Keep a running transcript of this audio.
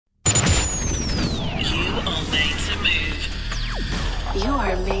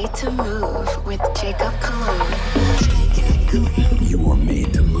Jacob Cologne. You are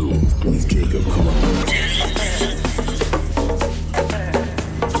made to move with Jacob Cologne.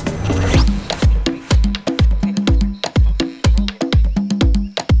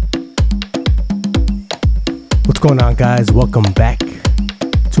 What's going on, guys? Welcome back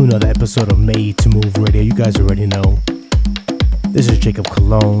to another episode of Made to Move Radio. You guys already know. This is Jacob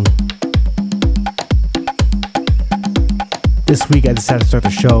Cologne. This week I decided to start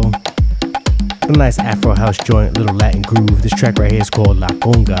the show with a nice Afro house joint, little Latin groove. This track right here is called La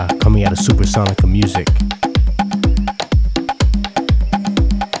Conga, coming out of Supersonica Music.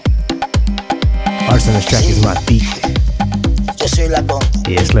 Artist on this track is Matik. Yo soy la conga.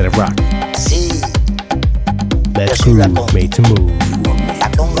 Yes, let it rock. Sí. Let's groove, made to move. La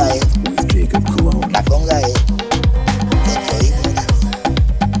conga es. La conga es.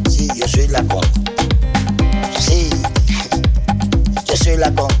 Sí, yo soy la conga. Sí. Yo soy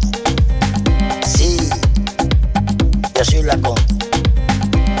la conga. Sí. Yo soy la conga.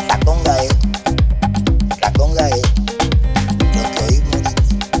 La conga es. La conga es. Lo que oímos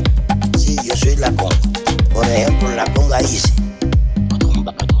ahorita. Sí, yo soy la conga. Por ejemplo, la conga dice.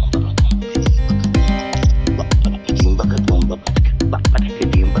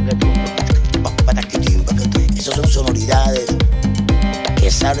 Esas son sonoridades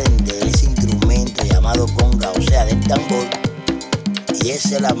que salen de ese instrumento llamado conga, o sea, del tambor. Y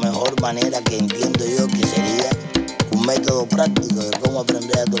esa es la mejor manera que entiendo yo que sería un método práctico de cómo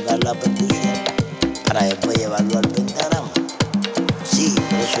aprender a tocar la percusión para después llevarlo al pentagrama. Sí,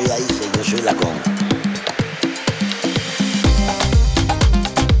 por eso ya dice, yo soy la conga.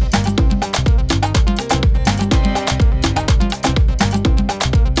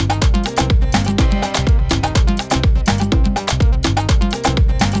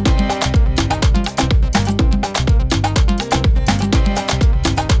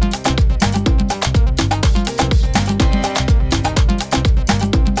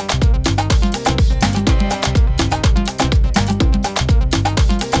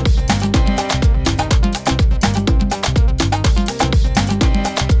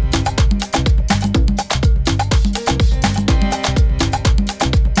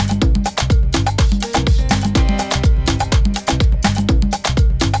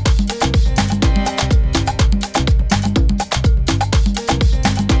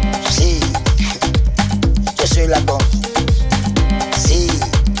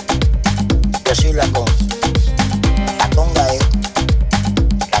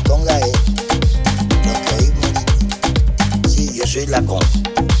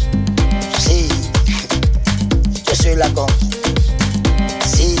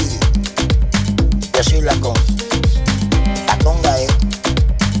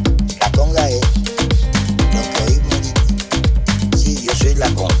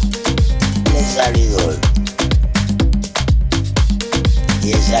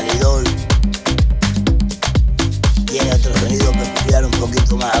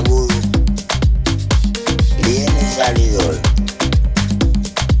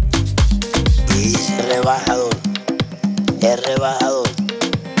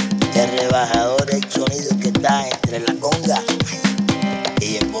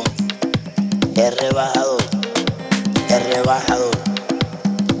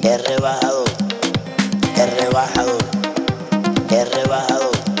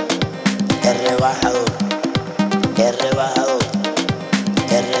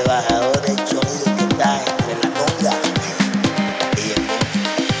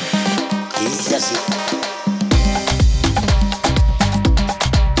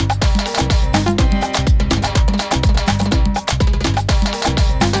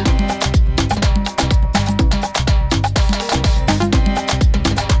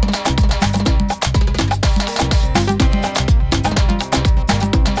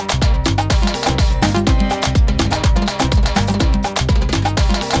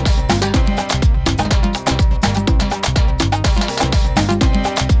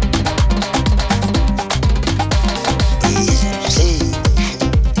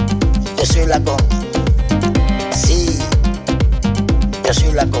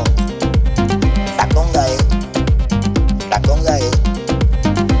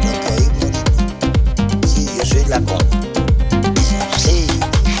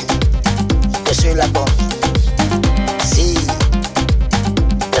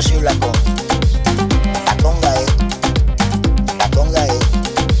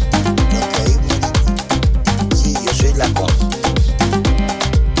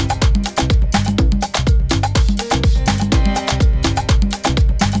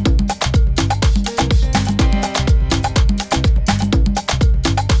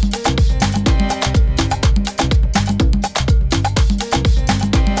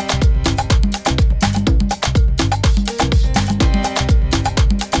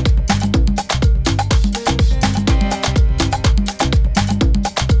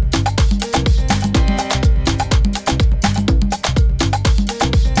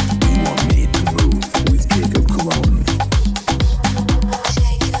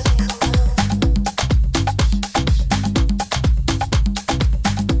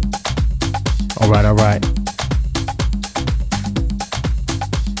 Alright.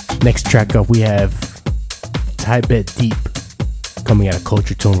 Next track up, we have Tibet Deep coming out of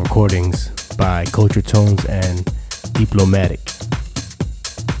Culture Tone Recordings by Culture Tones and Diplomatic.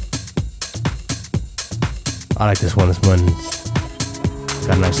 I like this one. This one's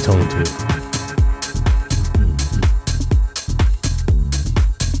got a nice tone to it.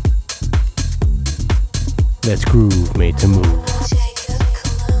 Let's groove, made to move.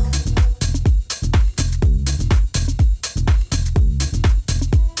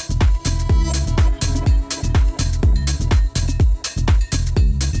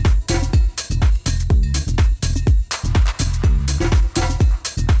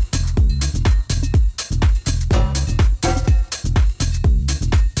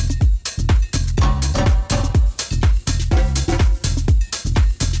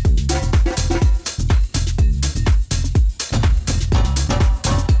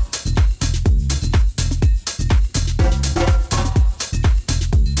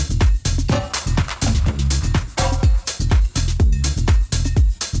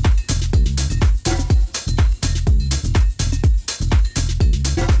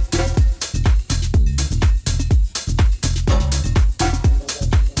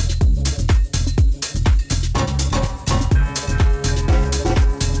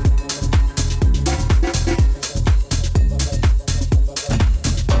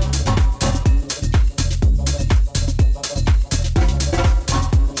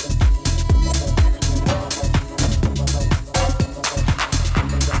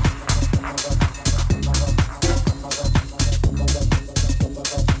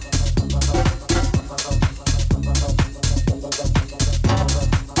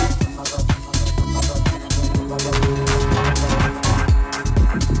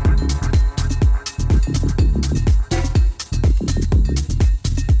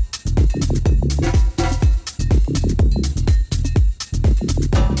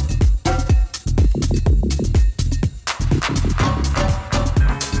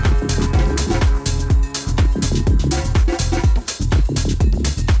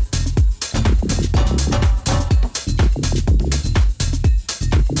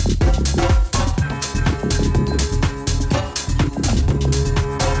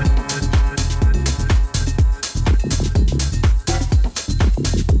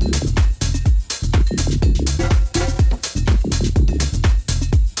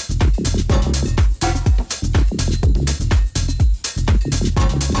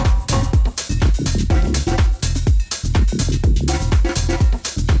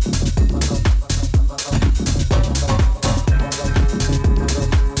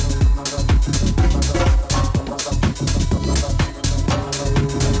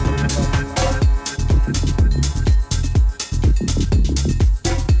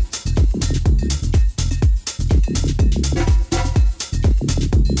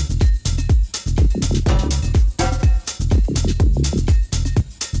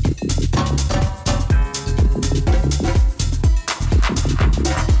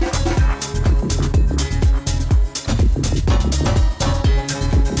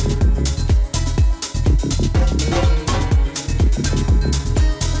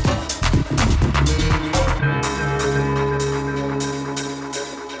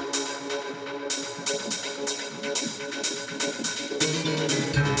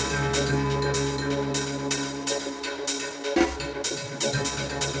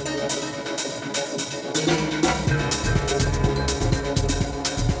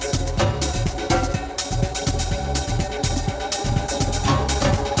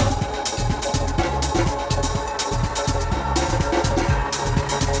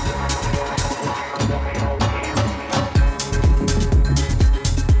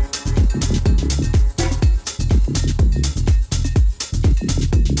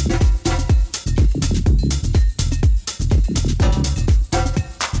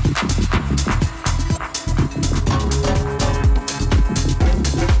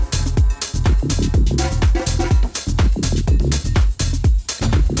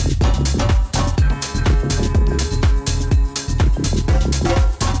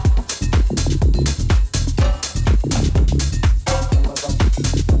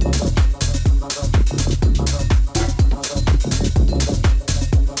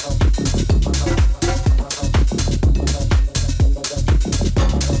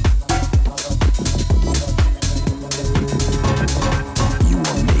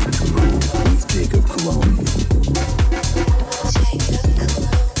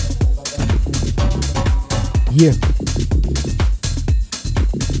 Yeah.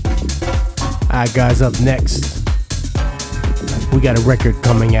 Alright guys, up next we got a record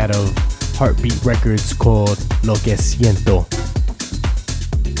coming out of Heartbeat Records called Lo Que Siento.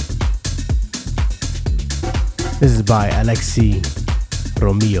 This is by Alexi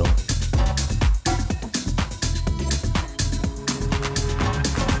Romeo.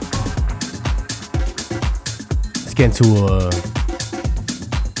 Let's get into a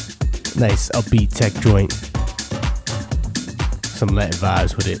nice upbeat tech joint. Some Latin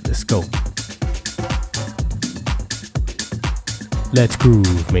vibes with it. Let's go. Let's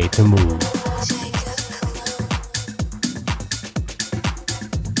groove, made to move.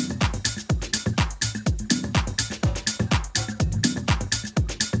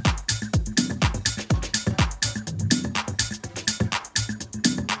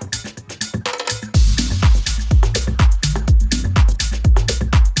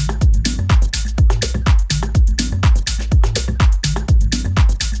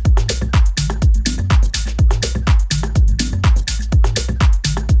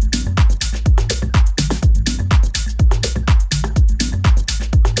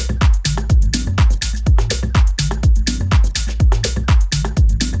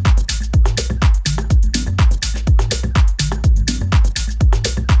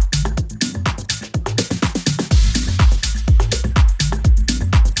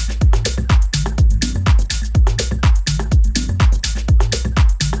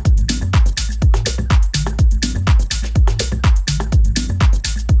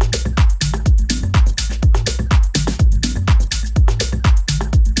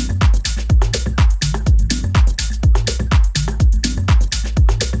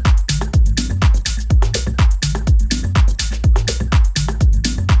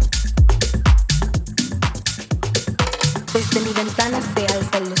 Desde mi ventana se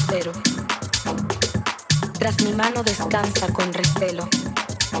alza el lucero. Tras mi mano descansa con recelo.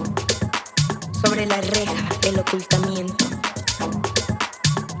 Sobre la reja el ocultamiento.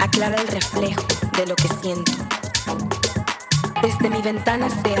 Aclara el reflejo de lo que siento. Desde mi ventana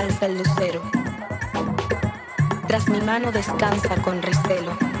se alza el lucero. Tras mi mano descansa con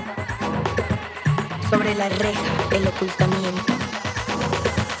recelo. Sobre la reja el ocultamiento.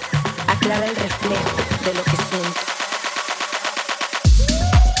 Aclara el reflejo de lo que siento.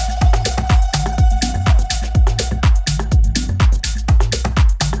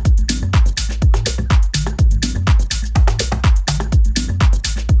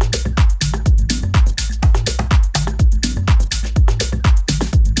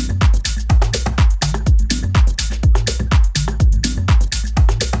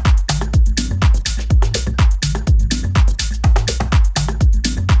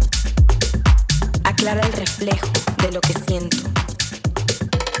 Aclara el reflejo de lo que siento.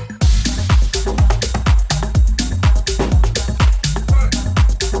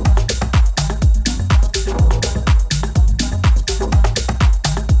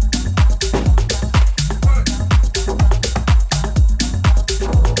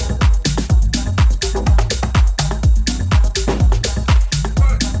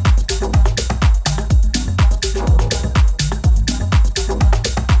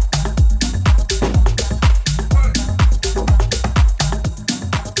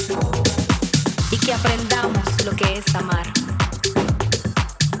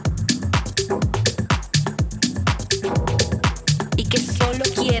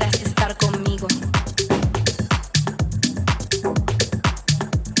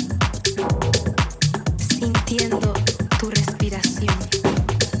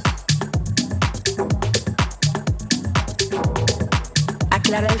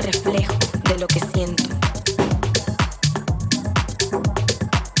 Aclara el reflejo de lo que siento.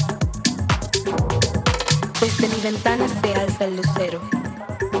 Desde mi ventana se alza el lucero.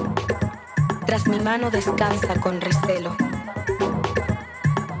 Tras mi mano descansa con recelo.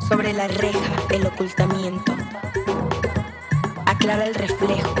 Sobre la reja el ocultamiento. Aclara el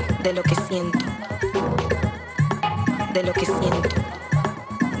reflejo de lo que siento. De lo que siento.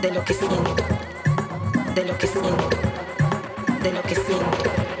 De lo que siento. De lo que siento. De lo que siento.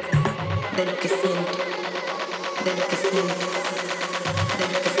 De lo que siento. De lo que siento. De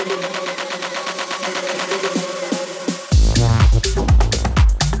lo que siento.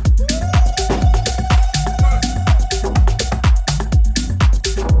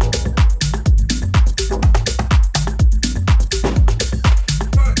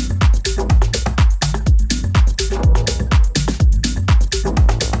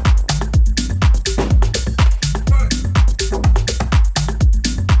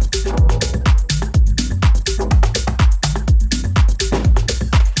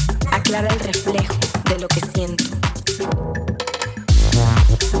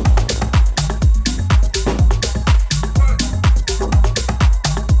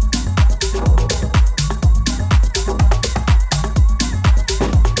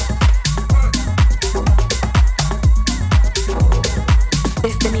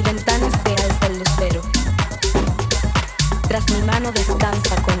 Desde mi ventana se alza el lucero. Tras mi mano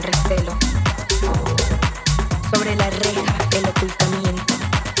descansa con recelo. Sobre la reja el ocultamiento.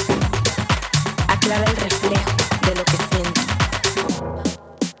 Aclara el reflejo de lo que siento.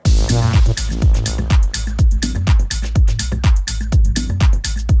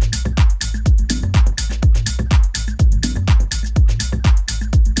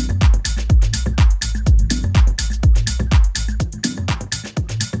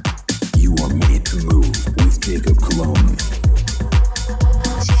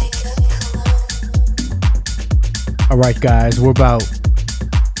 Alright guys, we're about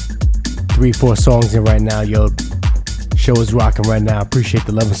 3-4 songs in right now. Yo, show is rocking right now. Appreciate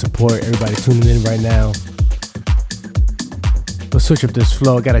the love and support. Everybody tuning in right now. Let's switch up this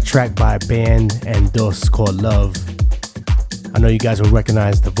flow. I got a track by Band and Dos called Love. I know you guys will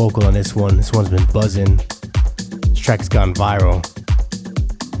recognize the vocal on this one. This one's been buzzing. This track's gone viral.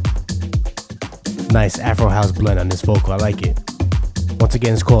 Nice Afro house blend on this vocal. I like it. Once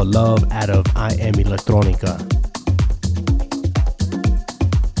again, it's called Love out of I Am Electronica.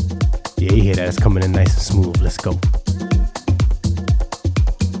 Yeah, you hear that? It's coming in nice and smooth. Let's go.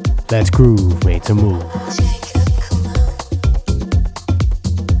 Let's groove, made to move.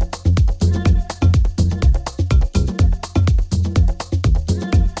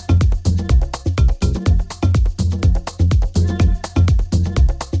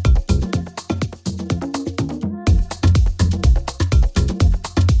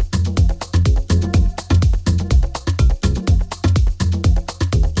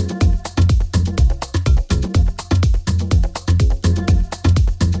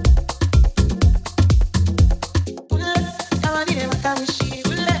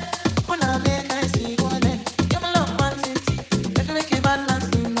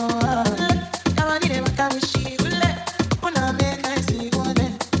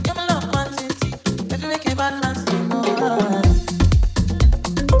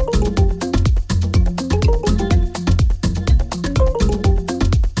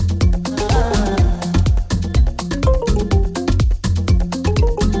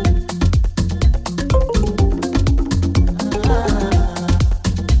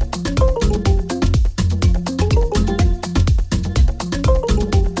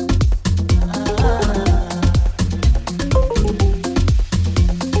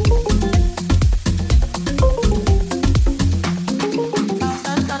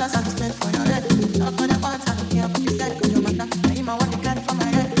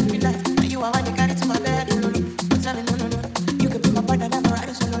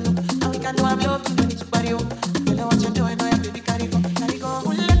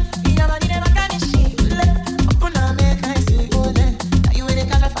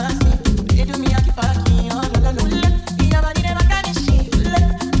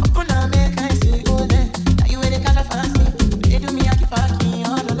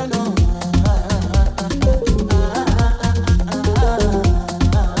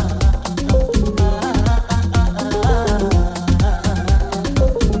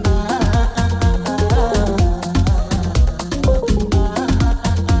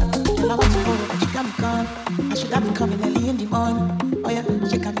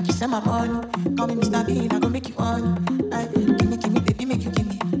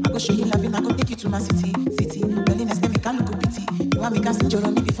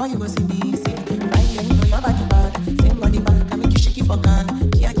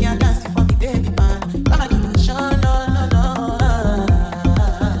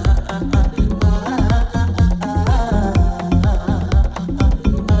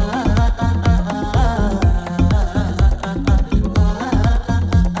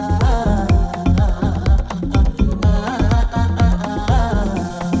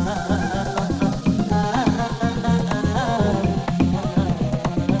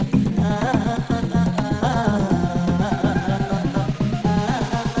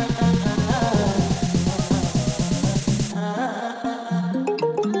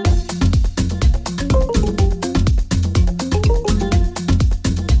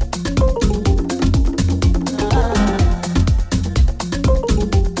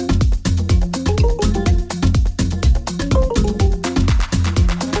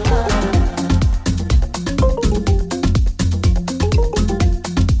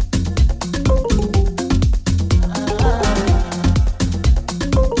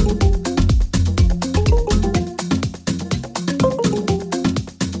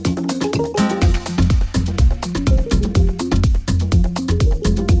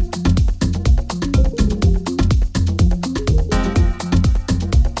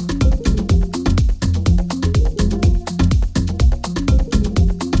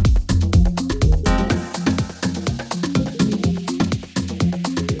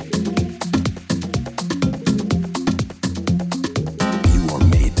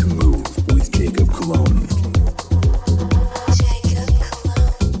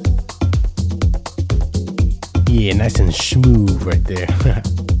 Yeah, nice and smooth right there.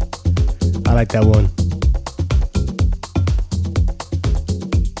 I like that one.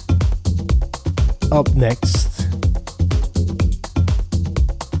 Up next,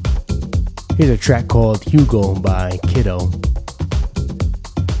 here's a track called Hugo by Kiddo,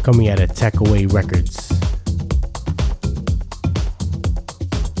 coming out of Takeaway Records.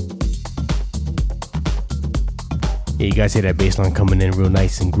 Yeah, you guys hear that bass line coming in real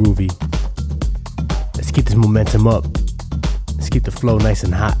nice and groovy. Let's keep this momentum up. Let's keep the flow nice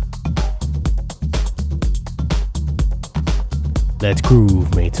and hot. Let's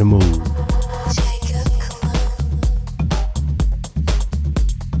groove, made to move.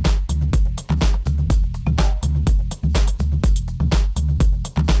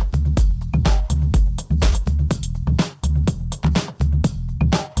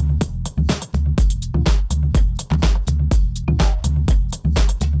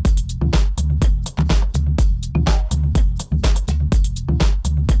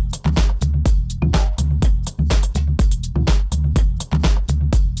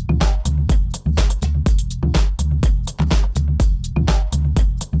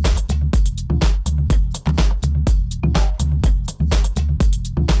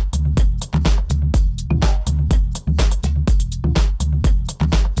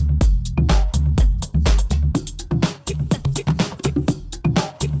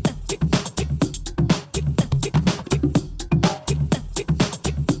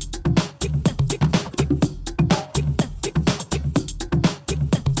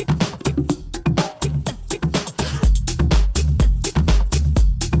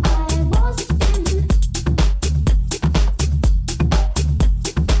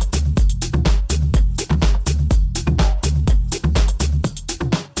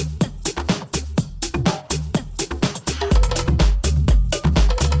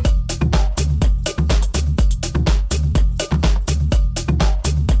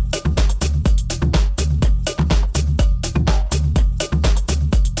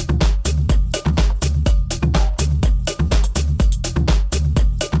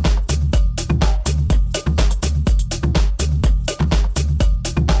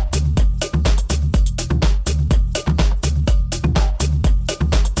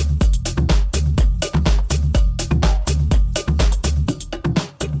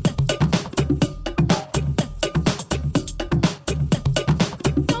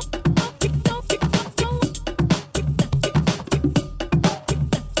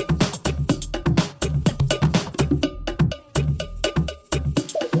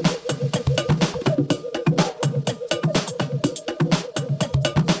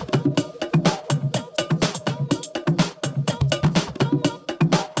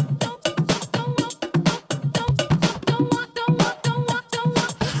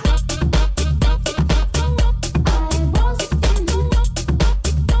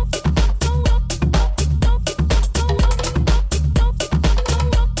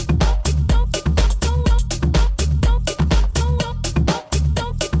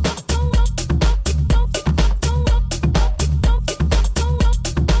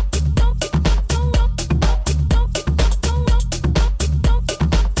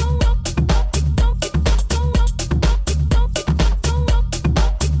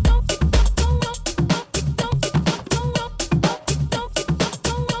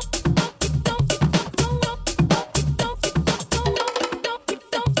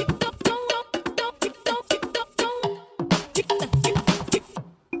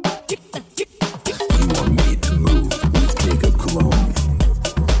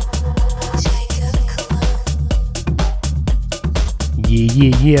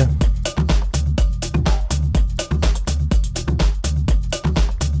 Yeah.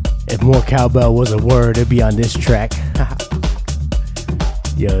 If more cowbell was a word, it'd be on this track.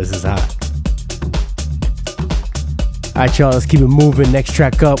 Yo, this is hot. Alright, y'all, let's keep it moving. Next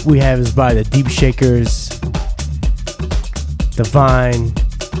track up we have is by the Deep Shakers, Divine,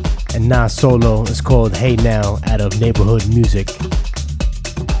 and Nas Solo. It's called Hey Now, out of Neighborhood Music.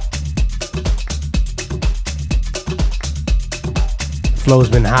 Flow's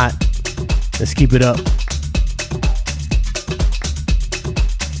been hot. Let's keep it up.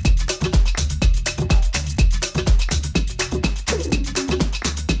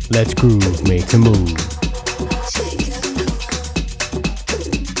 Let's groove, made to move.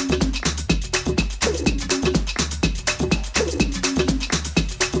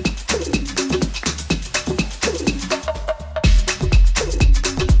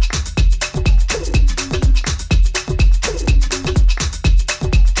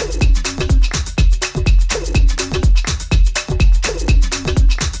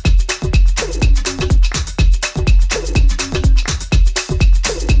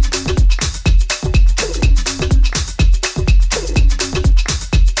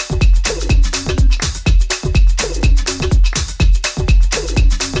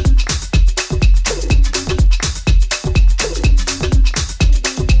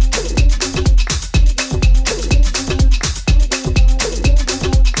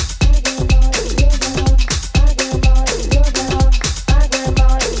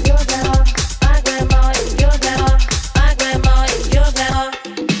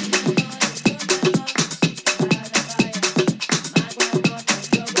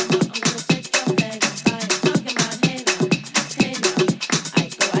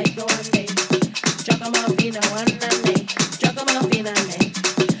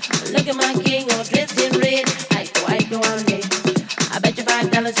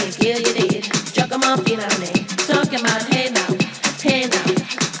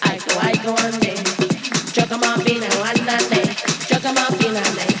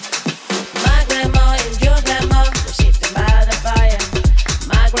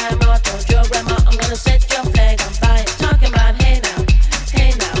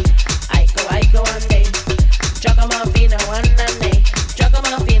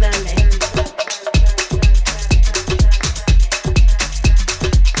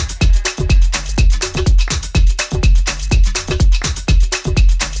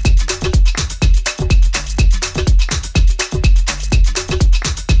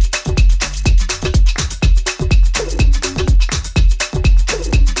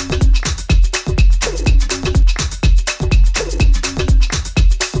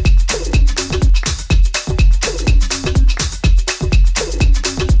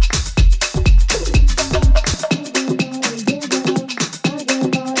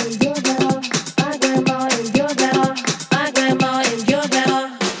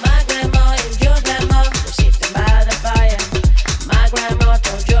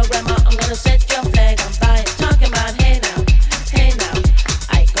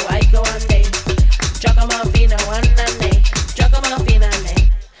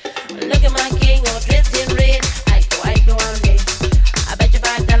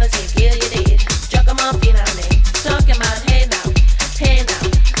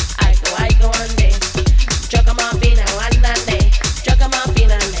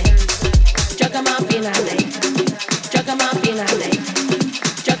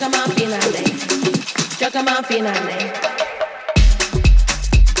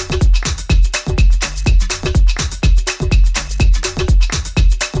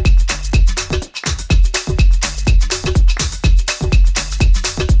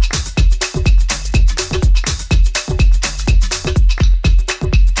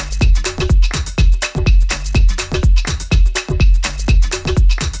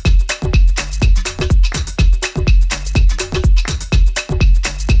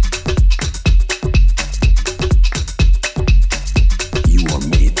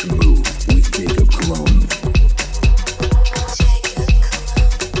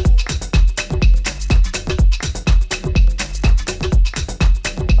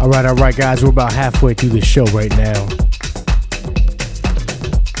 Alright, guys, we're about halfway through the show right now.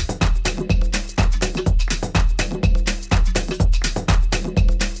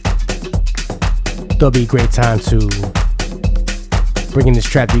 There'll be a great time to bringing this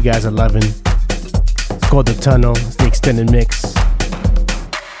track to you guys at 11. It's called The Tunnel. It's the extended mix.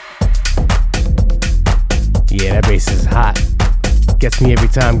 Yeah, that bass is hot. Gets me every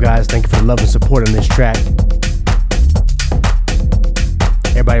time, guys. Thank you for the love and support on this track.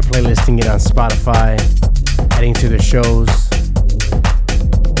 Everybody playlisting it on Spotify, adding to the shows.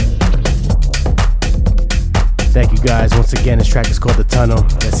 Thank you guys. Once again, this track is called The Tunnel.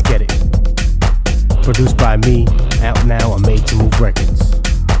 Let's get it. Produced by me, out now on Made to Move Records.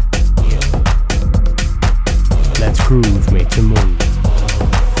 Let's groove, Made to Move.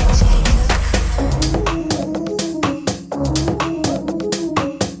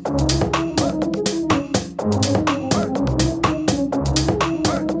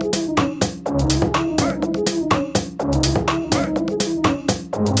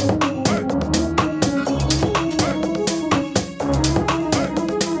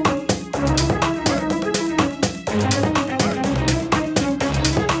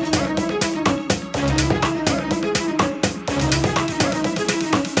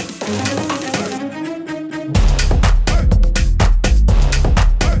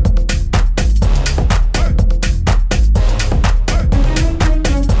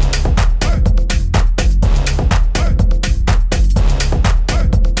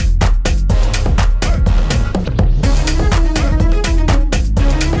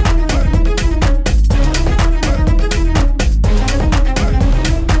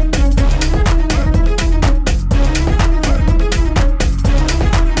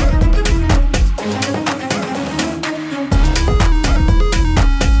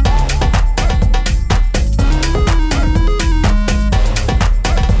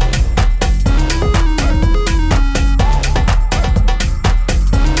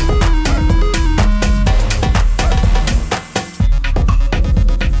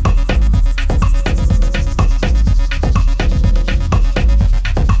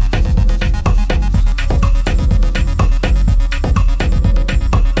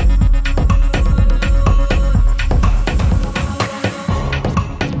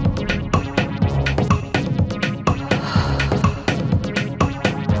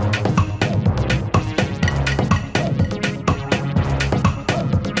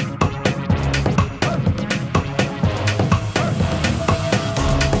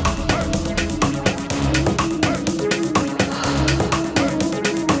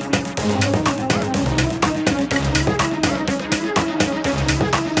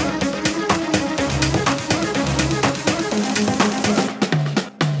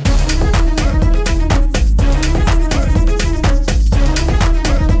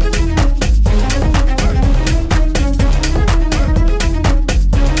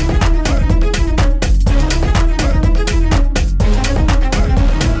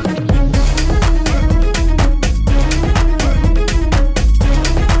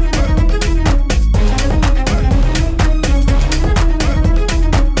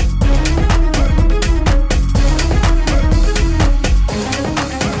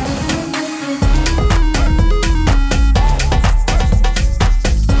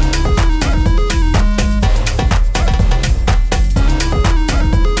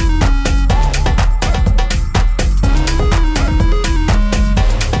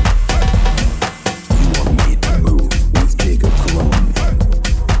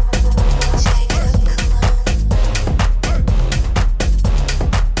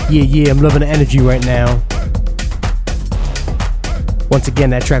 Yeah, I'm loving the energy right now. Once again,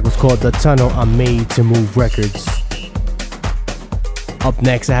 that track was called The Tunnel on Made to Move Records. Up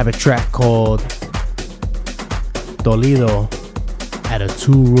next, I have a track called Dolido out of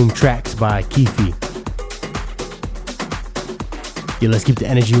 2 Room Tracks by Kifi. Yeah, let's keep the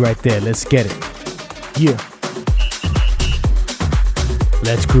energy right there. Let's get it. Yeah.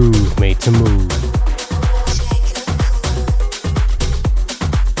 Let's groove, Made to Move.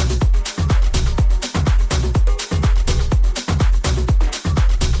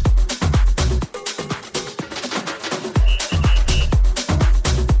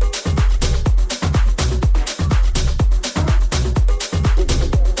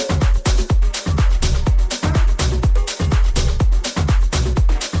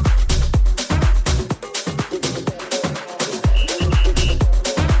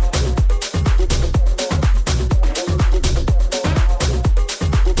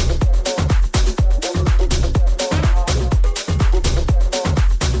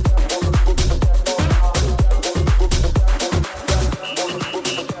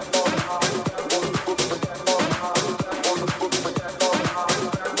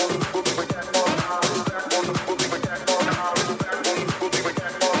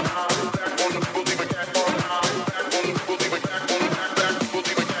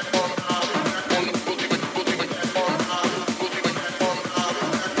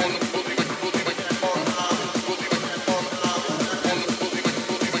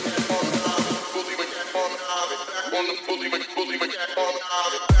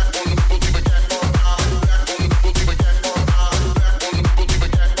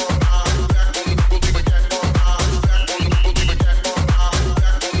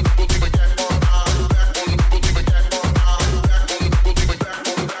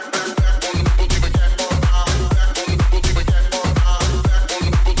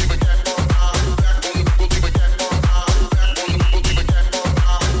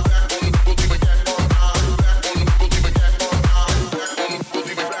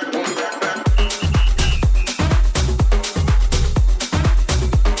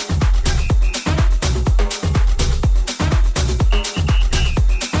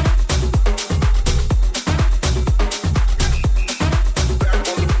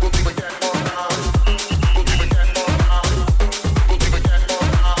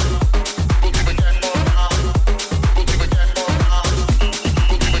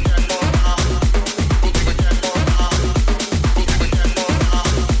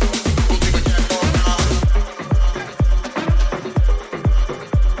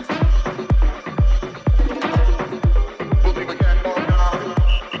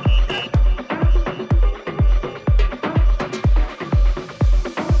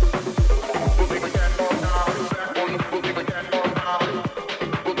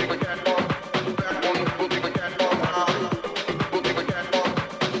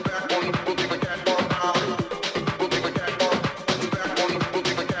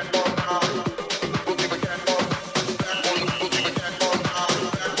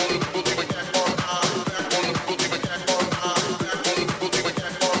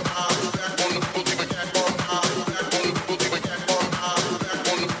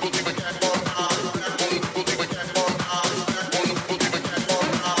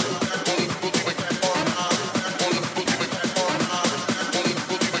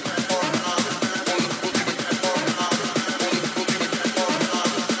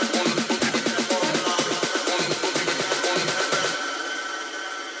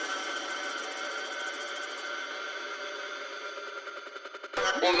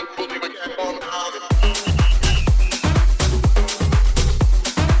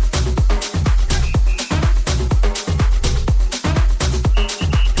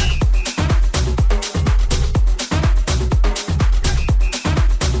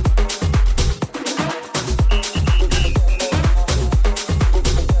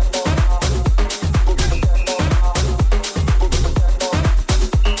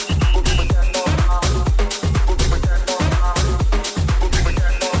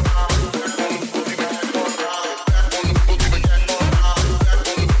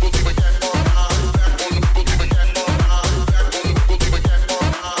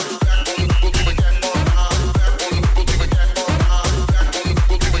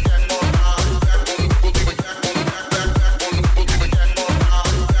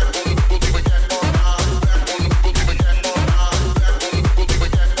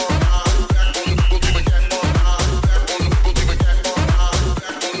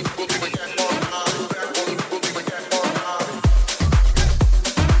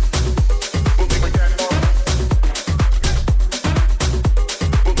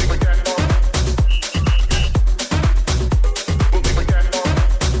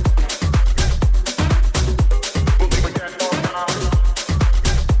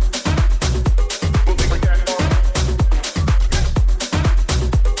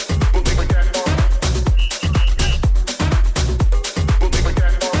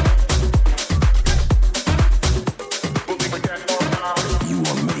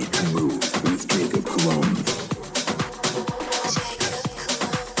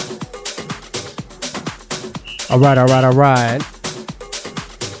 All right.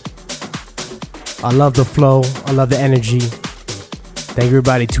 I love the flow. I love the energy. Thank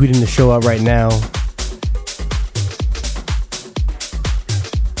everybody tweeting the show out right now.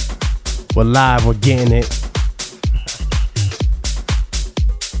 We're live. We're getting it.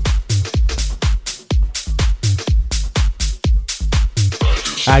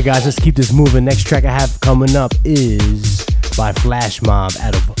 Alright guys, let's keep this moving. Next track I have coming up is by Flash Mob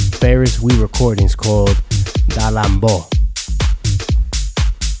out of Ferris Wheel Recordings called Dalambo.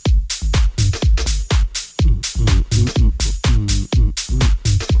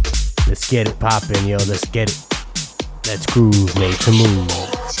 Let's get it poppin', yo. Let's get it. Let's groove, made to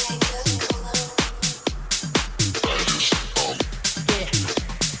move.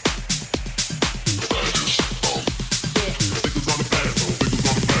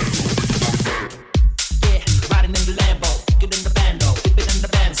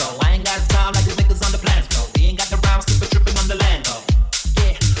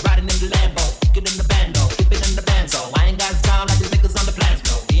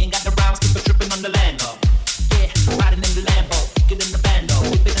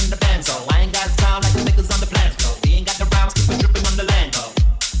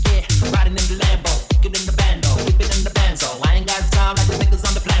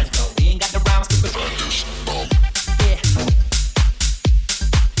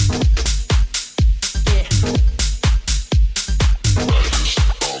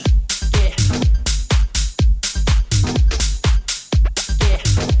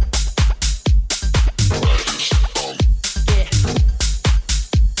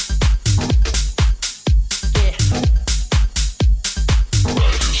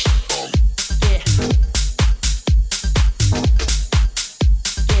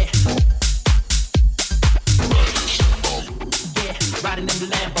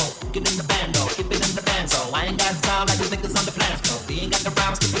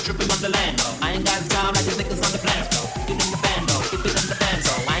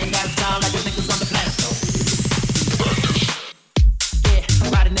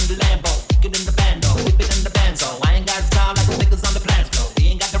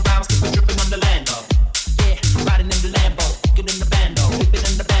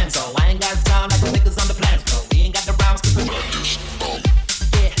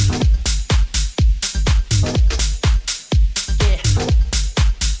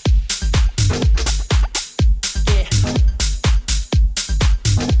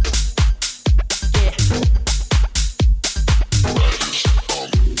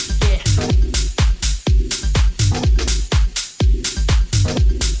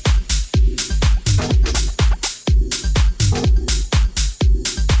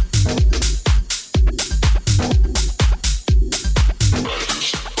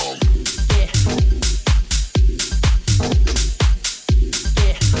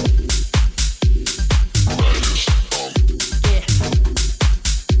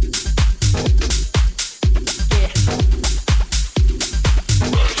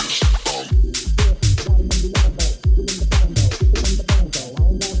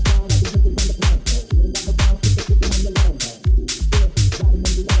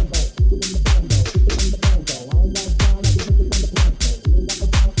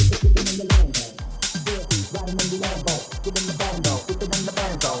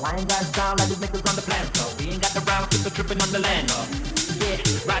 I ain't got style like these niggas on the plan, so we ain't got the round, keep it tripping on the land, yeah,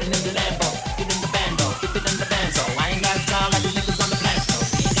 riding in the Lambo, get in the bando, keep it in the band, so I ain't got style like these niggas on the plan, so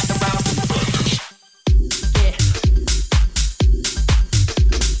we ain't got the round, yeah, yeah, yeah,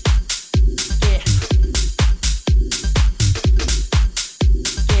 yeah.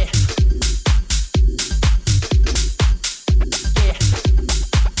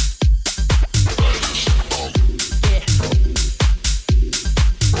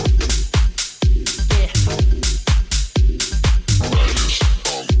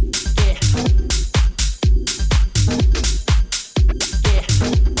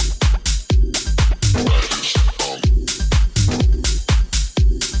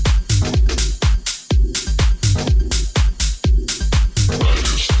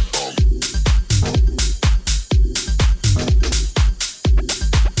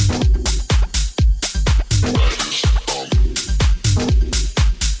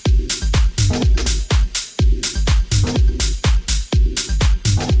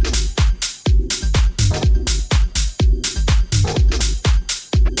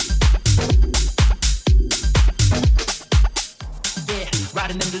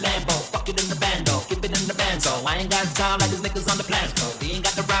 Riding in the Lambo, fuck it in the bando, keep it in the band, so I ain't got time like these niggas on the plan, so we ain't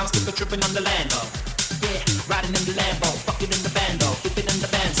got the rounds, keep it tripping on the land, yeah, riding in the Lambo, fuck it in the bando, keep it in the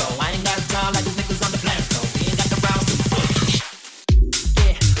band, so I ain't got time like these niggas on the plan, so we ain't got the rounds,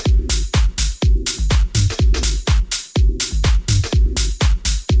 yeah.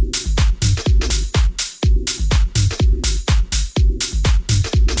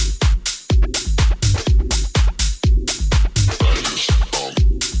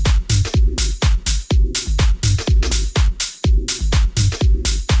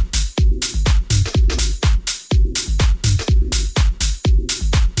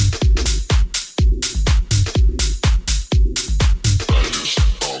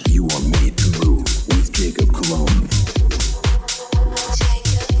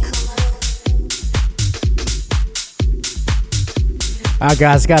 Alright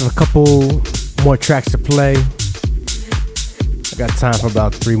guys, got a couple more tracks to play. I got time for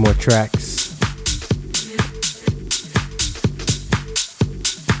about 3 more tracks.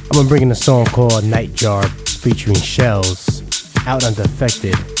 I'm gonna bring in a song called Nightjar featuring Shells, out on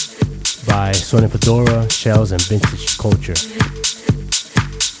Defected by Sony Fedora, Shells, and Vintage Culture.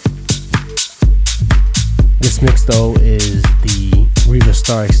 This mix though is the Riva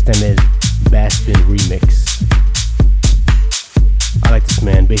Starr Extended Bassbin remix. I like this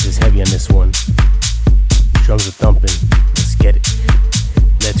man, bass is heavy on this one. Drums are thumping, let's get it.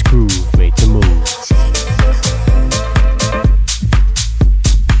 Let's groove, made to move.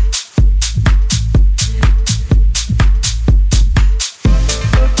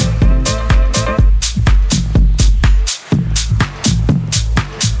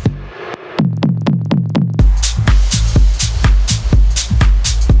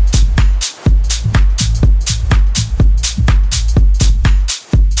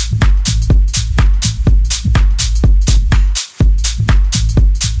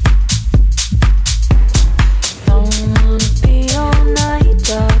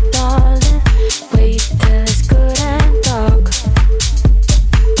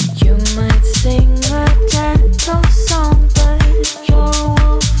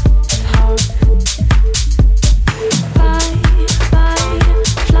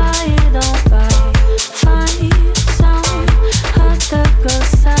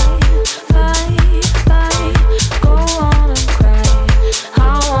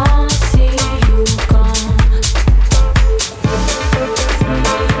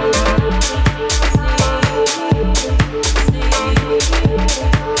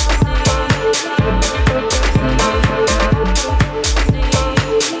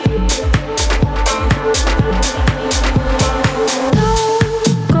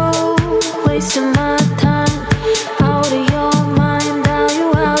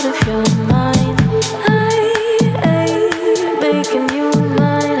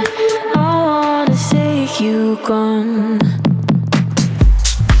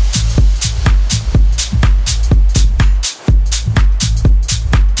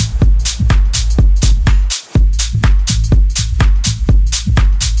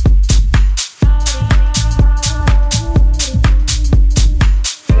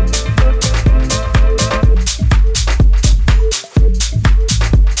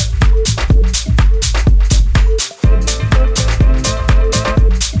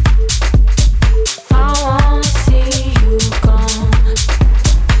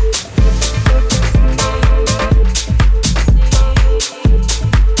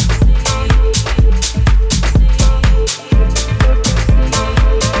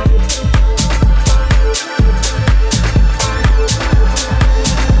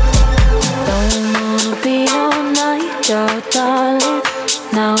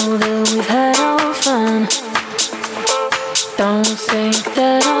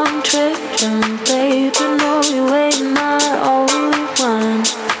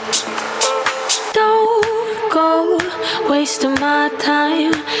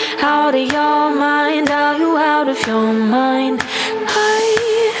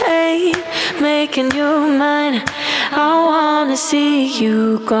 making you mine. I wanna see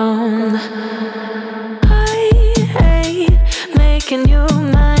you gone. I hate making you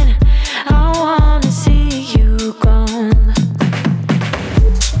mine. I wanna see you gone.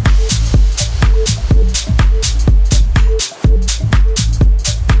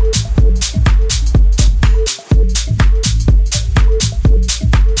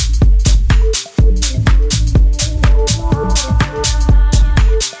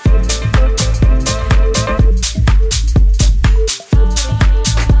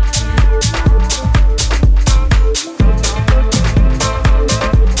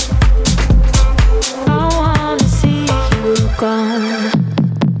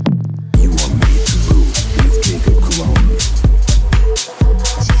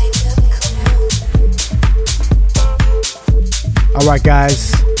 Alright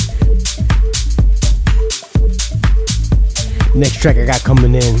guys, next track I got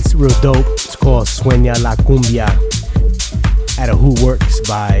coming in, it's real dope. It's called Sueña la Cumbia out of Who Works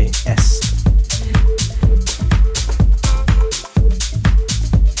by S.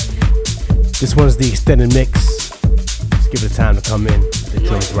 This one's the extended mix. Let's give it time to come in. The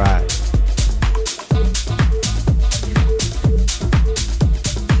drums ride.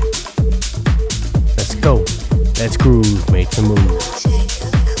 Let's go. Let's groove, make the move.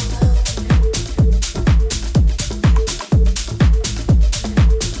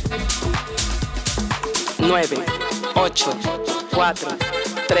 9, 8, 4,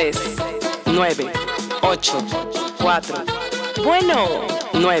 3, 9, 8, 4. Bueno.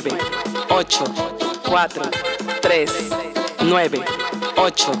 9, 8, 4, 3, 9,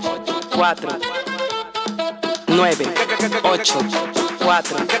 8, 4. 9, 8,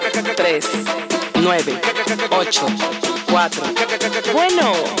 4, 3, 9, 8, 4.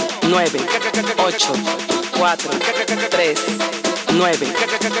 Bueno. 9, 8, 4, 3, 9,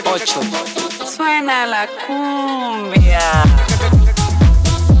 8. Suena la cumbia.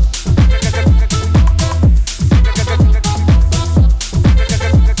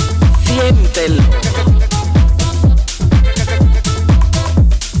 Siéntelo.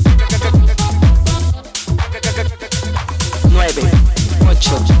 9,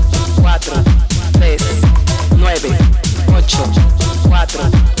 8, 4, 3, 9, 8, 4.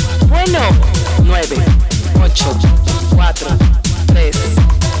 Bueno. 9, 8, 4, 3,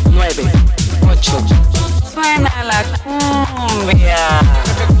 9, 8. Suena la cumbia.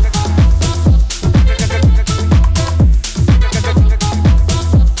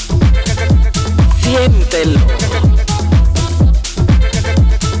 Siéntelo.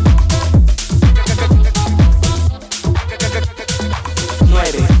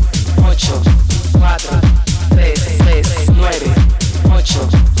 9, 8, 4, 3, 9, 8,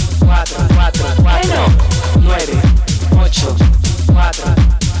 4, 4. Bueno. 9, 8, 4,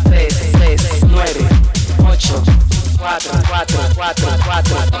 3, 9, 8, 4, 4, 4,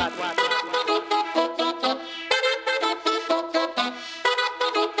 4.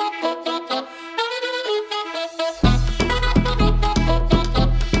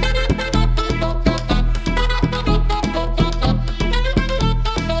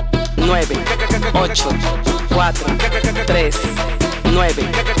 9, 8, 4, 3,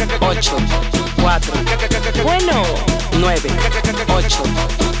 9, 8, 4. Bueno. 9, 8,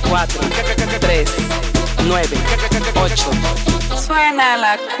 4, 3, 9, 8. Suena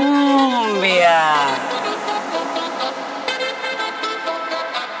la cumbia.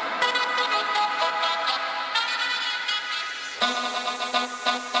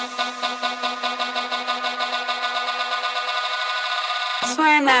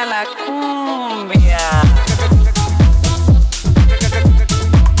 Suena la cumbia.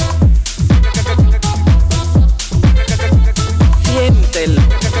 Siéntelo.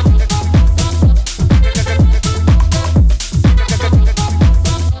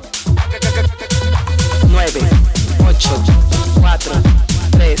 9, 8, 4,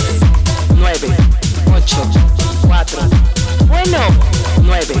 3, 9, 8, 4. Bueno.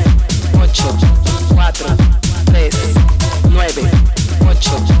 9, 8, 4, 3, 9,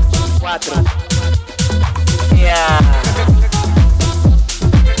 8, 4.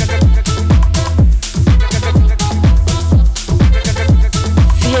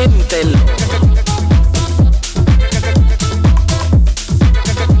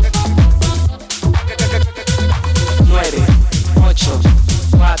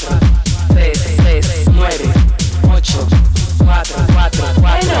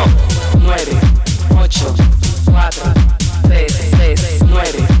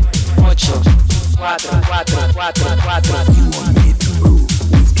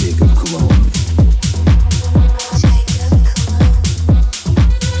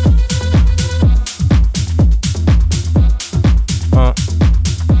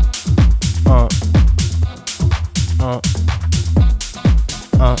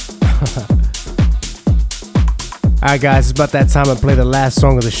 Alright guys, it's about that time to play the last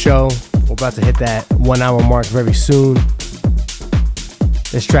song of the show. We're about to hit that 1 hour mark very soon.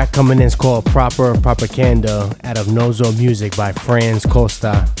 This track coming in is called Proper Propaganda out of Nozo Music by Franz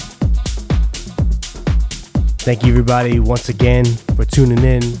Costa. Thank you everybody once again for tuning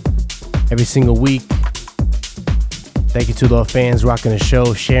in every single week. Thank you to the fans rocking the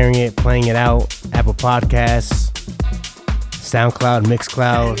show, sharing it, playing it out. Apple Podcasts, SoundCloud,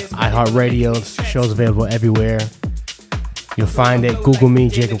 Mixcloud, iHeartRadio. The show's available everywhere. You'll find it. Google me,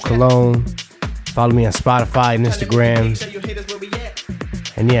 Jacob Cologne. Follow me on Spotify and Instagram.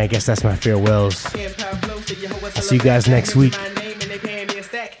 And yeah, I guess that's my farewells. I'll see you guys next week.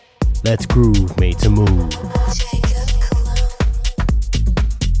 Let's groove, made to move.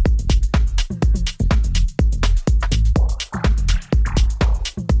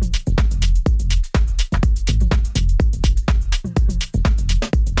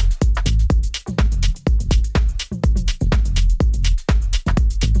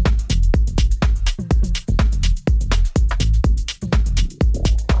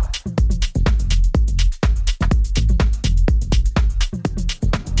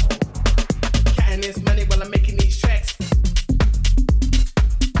 Money while I'm making these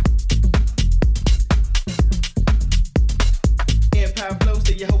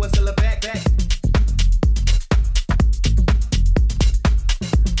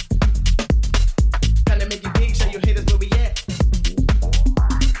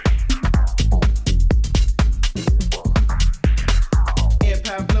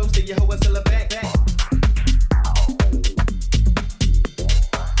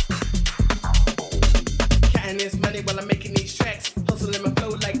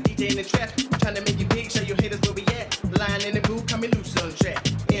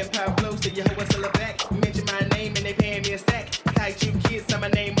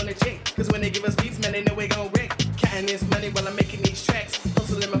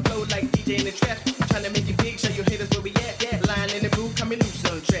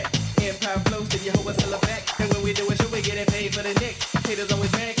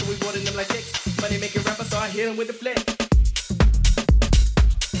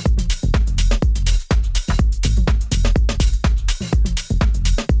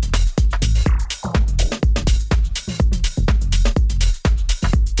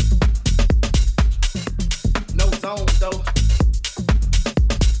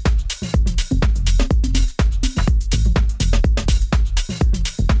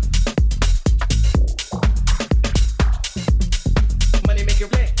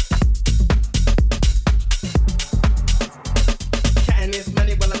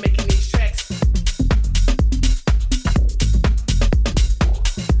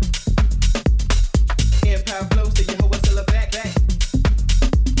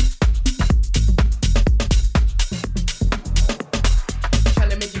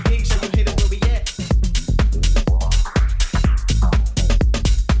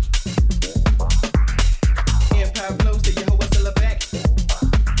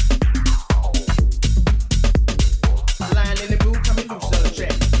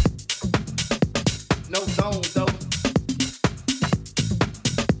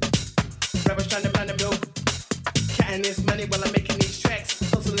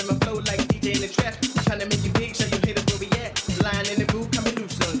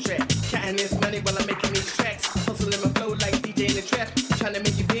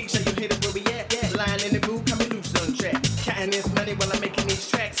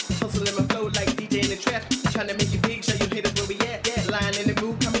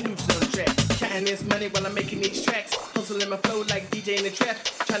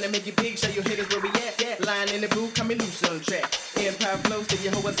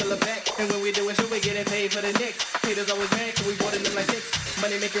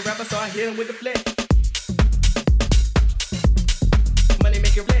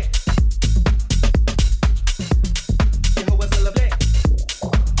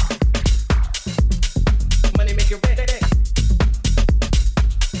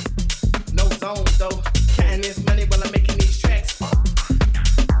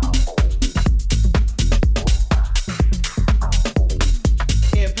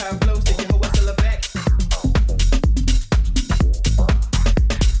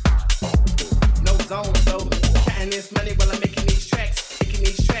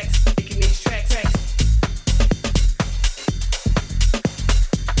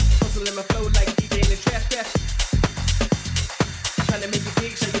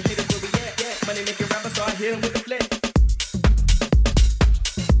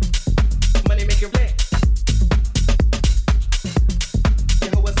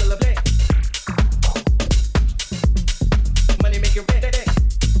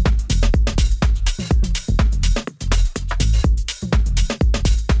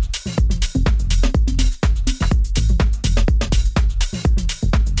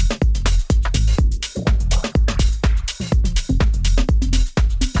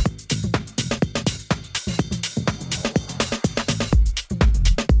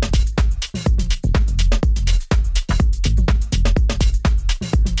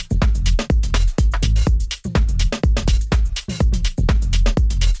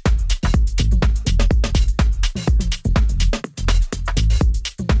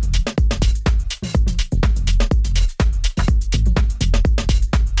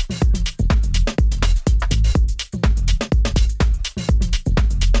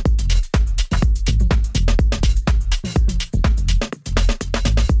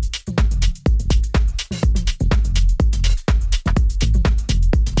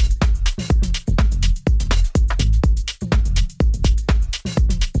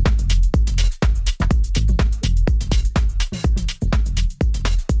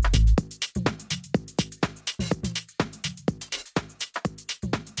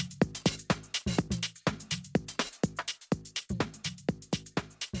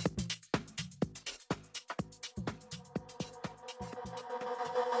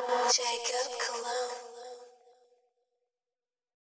Jacob